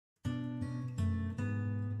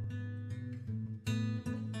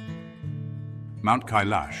Mount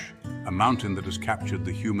Kailash, a mountain that has captured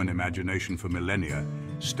the human imagination for millennia,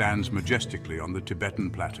 stands majestically on the Tibetan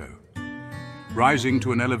Plateau. Rising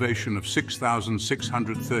to an elevation of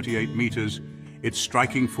 6,638 meters, its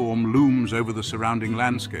striking form looms over the surrounding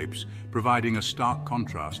landscapes, providing a stark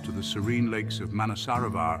contrast to the serene lakes of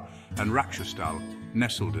Manasarovar and Rakshastal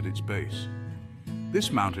nestled at its base.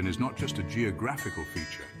 This mountain is not just a geographical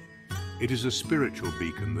feature. It is a spiritual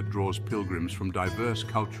beacon that draws pilgrims from diverse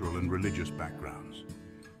cultural and religious backgrounds.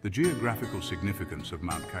 The geographical significance of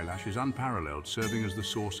Mount Kailash is unparalleled, serving as the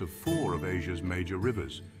source of 4 of Asia's major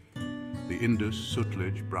rivers: the Indus,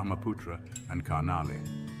 Sutlej, Brahmaputra, and Karnali.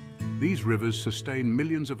 These rivers sustain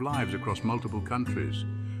millions of lives across multiple countries,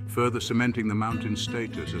 further cementing the mountain's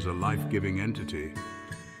status as a life-giving entity.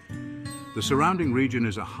 The surrounding region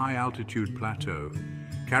is a high-altitude plateau,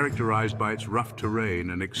 characterized by its rough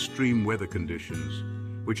terrain and extreme weather conditions,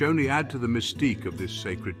 which only add to the mystique of this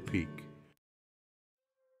sacred peak.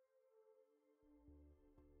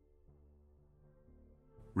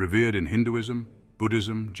 Revered in Hinduism,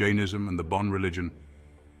 Buddhism, Jainism, and the Bon religion,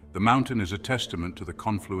 the mountain is a testament to the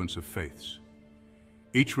confluence of faiths.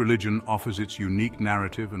 Each religion offers its unique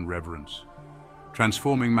narrative and reverence,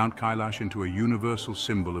 transforming Mount Kailash into a universal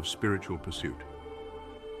symbol of spiritual pursuit.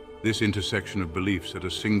 This intersection of beliefs at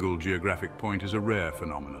a single geographic point is a rare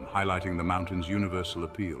phenomenon, highlighting the mountain's universal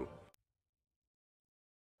appeal.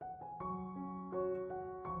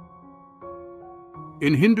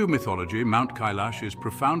 In Hindu mythology, Mount Kailash is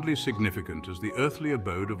profoundly significant as the earthly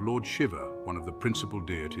abode of Lord Shiva, one of the principal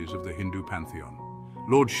deities of the Hindu pantheon.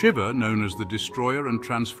 Lord Shiva, known as the destroyer and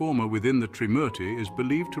transformer within the Trimurti, is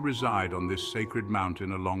believed to reside on this sacred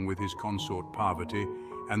mountain along with his consort Parvati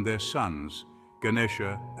and their sons,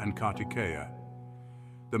 Ganesha and Kartikeya.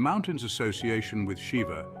 The mountain's association with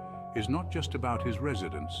Shiva is not just about his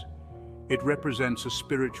residence. It represents a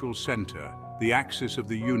spiritual center, the axis of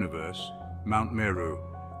the universe, Mount Meru,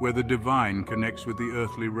 where the divine connects with the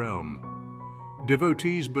earthly realm.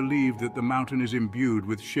 Devotees believe that the mountain is imbued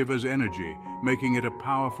with Shiva's energy, making it a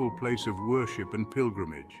powerful place of worship and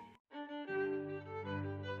pilgrimage.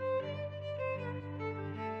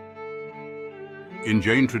 In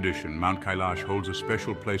Jain tradition, Mount Kailash holds a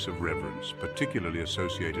special place of reverence, particularly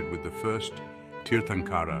associated with the first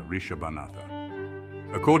Tirthankara, Rishabhanatha.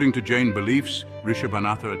 According to Jain beliefs,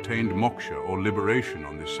 Rishabhanatha attained moksha or liberation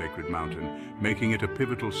on this sacred mountain, making it a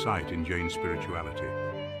pivotal site in Jain spirituality.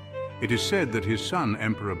 It is said that his son,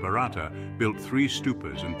 Emperor Bharata, built 3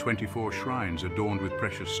 stupas and 24 shrines adorned with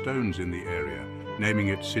precious stones in the area, naming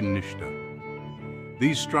it Sinhnishdha.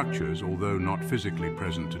 These structures, although not physically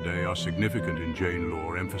present today, are significant in Jain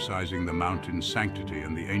lore, emphasizing the mountain's sanctity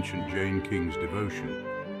and the ancient Jain king's devotion.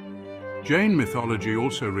 Jain mythology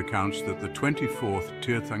also recounts that the 24th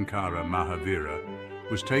Tirthankara Mahavira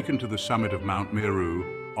was taken to the summit of Mount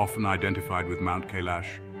Meru, often identified with Mount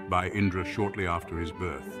Kailash, by Indra shortly after his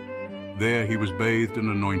birth. There he was bathed and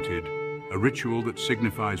anointed, a ritual that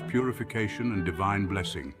signifies purification and divine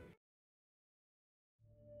blessing.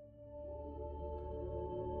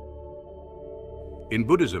 In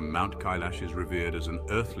Buddhism, Mount Kailash is revered as an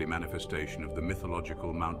earthly manifestation of the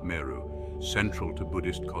mythological Mount Meru, central to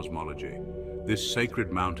Buddhist cosmology. This sacred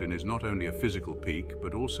mountain is not only a physical peak,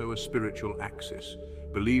 but also a spiritual axis,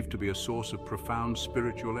 believed to be a source of profound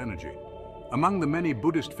spiritual energy. Among the many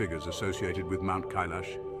Buddhist figures associated with Mount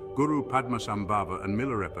Kailash, Guru Padmasambhava and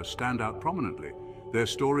Milarepa stand out prominently, their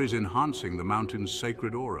stories enhancing the mountain's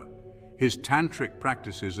sacred aura. His tantric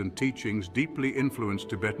practices and teachings deeply influenced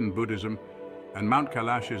Tibetan Buddhism, and Mount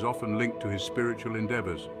Kailash is often linked to his spiritual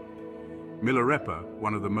endeavors. Milarepa,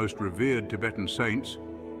 one of the most revered Tibetan saints,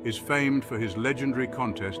 is famed for his legendary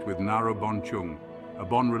contest with Naro Bonchung, a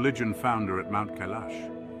Bon religion founder at Mount Kailash.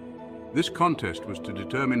 This contest was to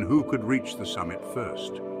determine who could reach the summit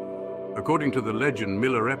first. According to the legend,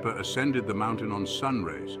 Milarepa ascended the mountain on sun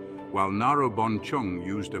rays, while Naro Bonchung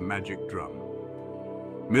used a magic drum.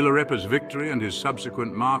 Milarepa's victory and his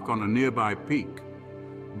subsequent mark on a nearby peak,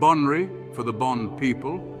 Bonri, for the Bon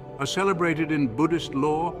people, are celebrated in Buddhist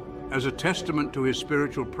lore as a testament to his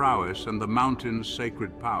spiritual prowess and the mountain's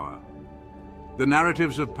sacred power. The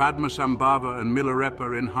narratives of Padmasambhava and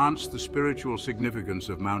Milarepa enhance the spiritual significance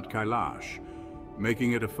of Mount Kailash,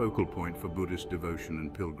 making it a focal point for Buddhist devotion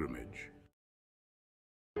and pilgrimage.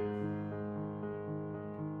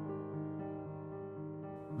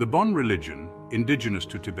 The Bon religion, indigenous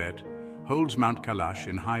to Tibet, holds Mount Kailash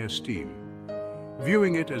in high esteem,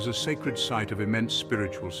 viewing it as a sacred site of immense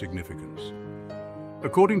spiritual significance.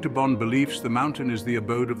 According to Bon beliefs, the mountain is the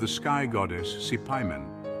abode of the sky goddess Sipaimen,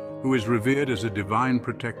 who is revered as a divine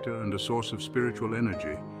protector and a source of spiritual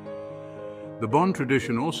energy. The Bon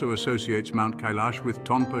tradition also associates Mount Kailash with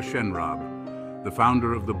Tonpa Shenrab, the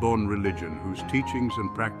founder of the Bon religion, whose teachings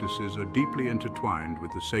and practices are deeply intertwined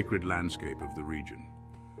with the sacred landscape of the region.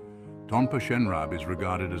 Tonpa Shenrab is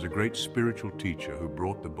regarded as a great spiritual teacher who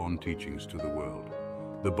brought the Bon teachings to the world.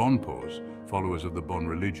 The Bonpos, followers of the Bon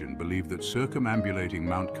religion, believe that circumambulating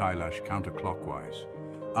Mount Kailash counterclockwise,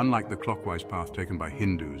 unlike the clockwise path taken by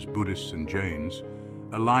Hindus, Buddhists and Jains,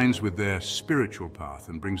 aligns with their spiritual path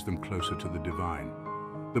and brings them closer to the divine.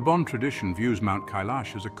 The Bon tradition views Mount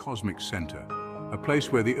Kailash as a cosmic center, a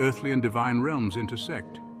place where the earthly and divine realms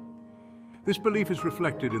intersect. This belief is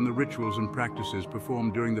reflected in the rituals and practices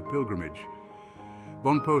performed during the pilgrimage.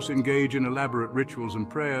 Bonpos engage in elaborate rituals and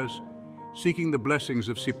prayers, seeking the blessings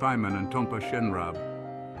of Sipaiman and Tonpa Shenrab.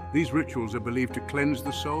 These rituals are believed to cleanse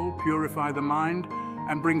the soul, purify the mind,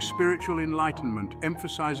 and bring spiritual enlightenment,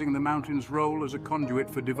 emphasizing the mountain's role as a conduit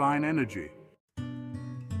for divine energy.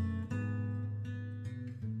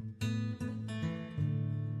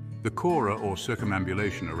 The Kora, or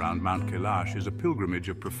circumambulation around Mount Kailash, is a pilgrimage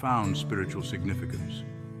of profound spiritual significance.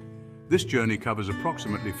 This journey covers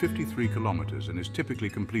approximately 53 kilometers and is typically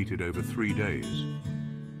completed over 3 days.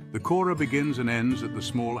 The Kora begins and ends at the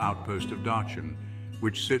small outpost of Darchen,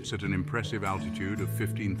 which sits at an impressive altitude of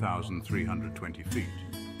 15,320 feet.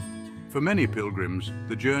 For many pilgrims,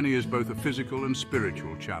 the journey is both a physical and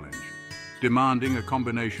spiritual challenge, demanding a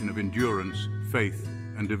combination of endurance, faith,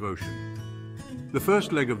 and devotion. The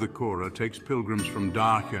first leg of the Kora takes pilgrims from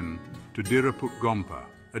Darchen to Dirapuk Gompa,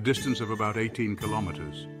 a distance of about 18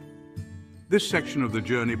 kilometers. This section of the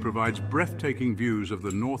journey provides breathtaking views of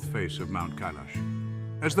the north face of Mount Kailash.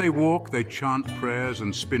 As they walk, they chant prayers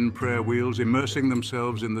and spin prayer wheels, immersing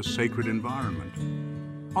themselves in the sacred environment.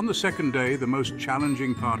 On the second day, the most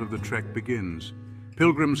challenging part of the trek begins.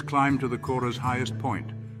 Pilgrims climb to the Kora's highest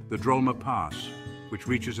point, the Drolma Pass, which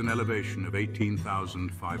reaches an elevation of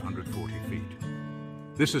 18,540 feet.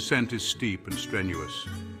 This ascent is steep and strenuous,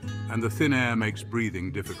 and the thin air makes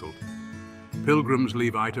breathing difficult. Pilgrims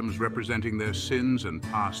leave items representing their sins and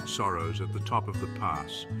past sorrows at the top of the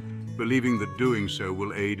pass, believing that doing so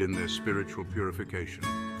will aid in their spiritual purification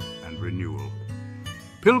and renewal.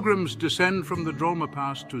 Pilgrims descend from the Drolma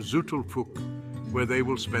Pass to Zutulfuk, where they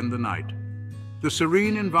will spend the night. The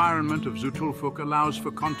serene environment of Zutulfuk allows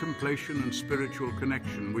for contemplation and spiritual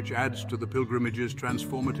connection, which adds to the pilgrimage's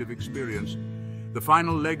transformative experience. The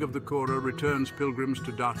final leg of the Kora returns pilgrims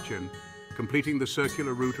to Darchen, completing the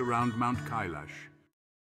circular route around Mount Kailash.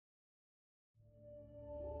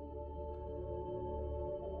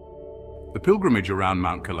 The pilgrimage around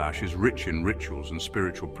Mount Kailash is rich in rituals and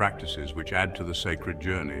spiritual practices which add to the sacred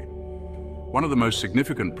journey. One of the most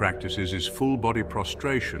significant practices is full-body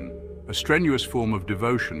prostration, a strenuous form of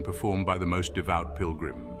devotion performed by the most devout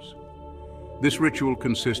pilgrims. This ritual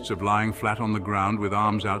consists of lying flat on the ground with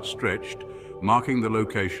arms outstretched, marking the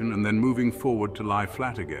location and then moving forward to lie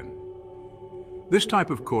flat again. This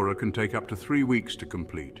type of Kora can take up to 3 weeks to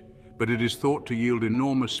complete, but it is thought to yield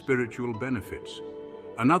enormous spiritual benefits.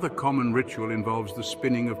 Another common ritual involves the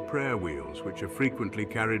spinning of prayer wheels, which are frequently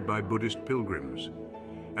carried by Buddhist pilgrims.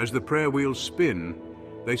 As the prayer wheels spin,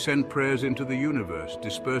 they send prayers into the universe,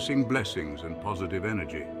 dispersing blessings and positive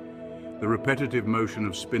energy. The repetitive motion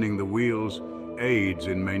of spinning the wheels aids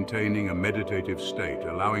in maintaining a meditative state,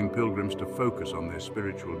 allowing pilgrims to focus on their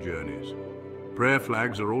spiritual journeys. Prayer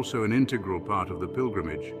flags are also an integral part of the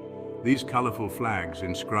pilgrimage. These colorful flags,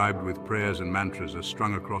 inscribed with prayers and mantras, are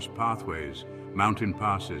strung across pathways, mountain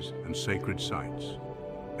passes, and sacred sites.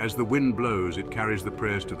 As the wind blows, it carries the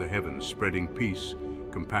prayers to the heavens, spreading peace,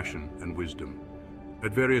 compassion, and wisdom.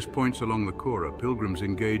 At various points along the Kora, pilgrims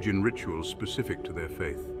engage in rituals specific to their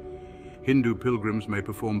faith. Hindu pilgrims may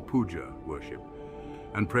perform puja, worship,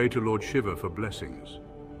 and pray to Lord Shiva for blessings.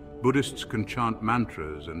 Buddhists can chant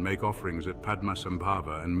mantras and make offerings at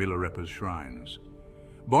Padmasambhava and Milarepa's shrines.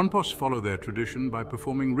 Bonpos follow their tradition by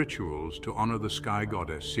performing rituals to honor the sky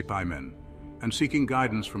goddess Sipaimen and seeking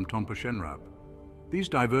guidance from Tonpa Shenrab. These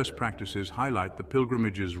diverse practices highlight the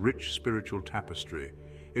pilgrimage's rich spiritual tapestry,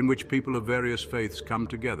 in which people of various faiths come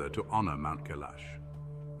together to honor Mount Kailash.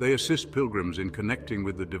 They assist pilgrims in connecting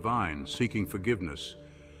with the divine, seeking forgiveness,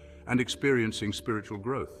 and experiencing spiritual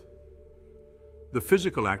growth. The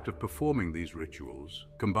physical act of performing these rituals,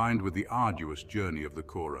 combined with the arduous journey of the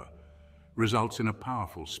Kora, results in a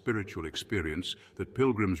powerful spiritual experience that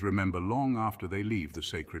pilgrims remember long after they leave the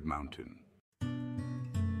sacred mountain.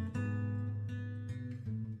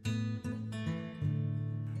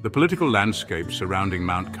 The political landscape surrounding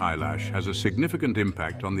Mount Kailash has a significant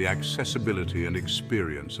impact on the accessibility and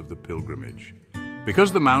experience of the pilgrimage.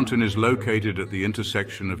 Because the mountain is located at the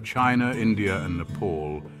intersection of China, India, and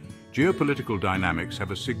Nepal, Geopolitical dynamics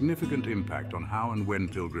have a significant impact on how and when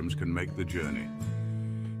pilgrims can make the journey.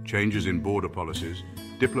 Changes in border policies,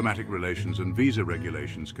 diplomatic relations and visa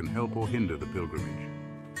regulations can help or hinder the pilgrimage.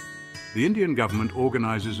 The Indian government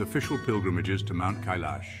organizes official pilgrimages to Mount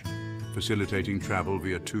Kailash, facilitating travel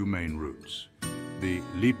via two main routes, the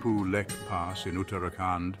Lipu Lek Pass in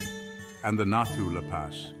Uttarakhand and the Nathula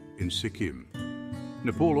Pass in Sikkim.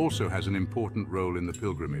 Nepal also has an important role in the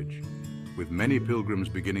pilgrimage, with many pilgrims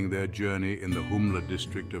beginning their journey in the Humla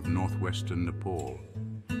district of northwestern Nepal.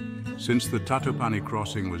 Since the Tatopani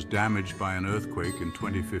crossing was damaged by an earthquake in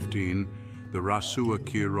 2015, the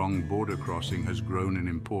Rasua-Kirong border crossing has grown in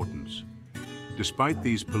importance. Despite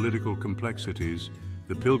these political complexities,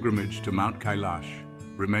 the pilgrimage to Mount Kailash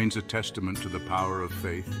remains a testament to the power of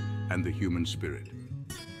faith and the human spirit.